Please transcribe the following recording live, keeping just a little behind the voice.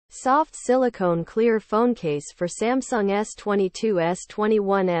Soft silicone clear phone case for Samsung S22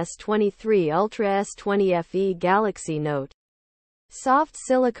 S21 S23 Ultra S20FE Galaxy Note. Soft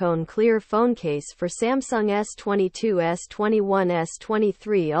silicone clear phone case for Samsung S22 S21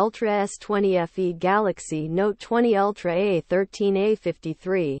 S23 Ultra S20FE Galaxy Note 20 Ultra A13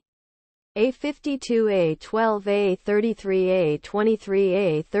 A53 A52 A12 A33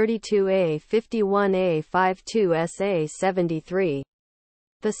 A23 A32 A51 A52 SA73.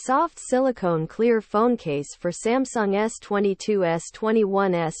 The soft silicone clear phone case for Samsung S22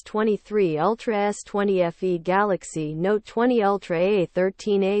 S21 S23 Ultra S20FE Galaxy Note 20 Ultra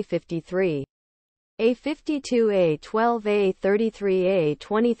A13 A53 A52 A12 A33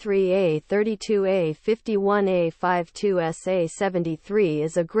 A23 A32 A51 A52 SA73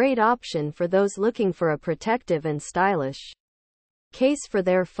 is a great option for those looking for a protective and stylish case for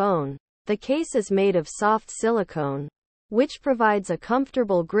their phone. The case is made of soft silicone, which provides a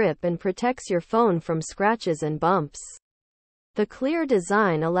comfortable grip and protects your phone from scratches and bumps. The clear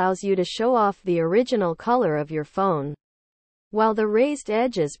design allows you to show off the original color of your phone, while the raised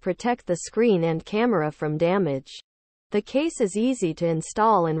edges protect the screen and camera from damage. The case is easy to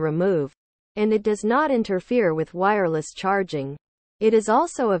install and remove, and it does not interfere with wireless charging. It is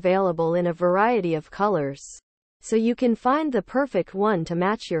also available in a variety of colors, so you can find the perfect one to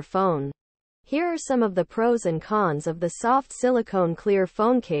match your phone. Here are some of the pros and cons of the soft silicone clear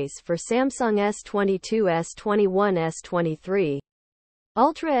phone case for Samsung S22 S21 S23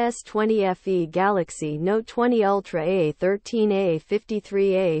 Ultra S20FE Galaxy Note 20 Ultra A13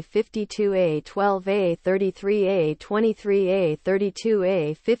 A53 A52 A12 A33 A23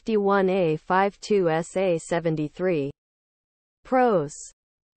 A32 A51 A52 SA73. Pros.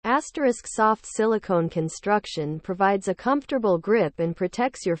 Soft silicone construction provides a comfortable grip and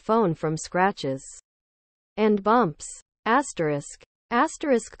protects your phone from scratches and bumps.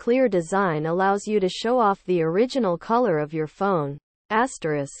 Clear design allows you to show off the original color of your phone.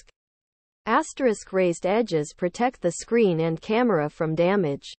 Raised edges protect the screen and camera from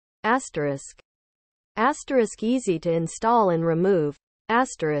damage. Easy to install and remove.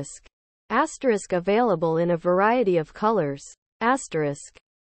 Available in a variety of colors.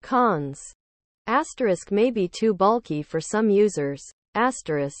 Cons. May be too bulky for some users.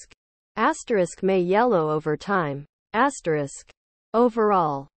 May yellow over time.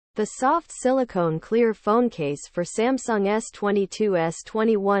 Overall, the soft silicone clear phone case for Samsung S22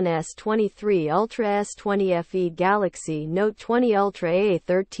 S21 S23 Ultra S20FE Galaxy Note 20 Ultra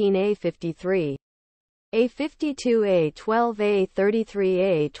A13 A53 A52 A12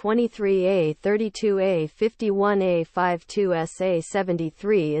 A33 A23 A32 A51 A52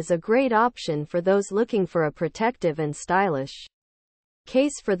 SA73 is a great option for those looking for a protective and stylish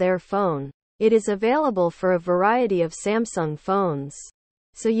case for their phone. It is available for a variety of Samsung phones,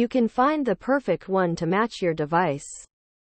 so you can find the perfect one to match your device.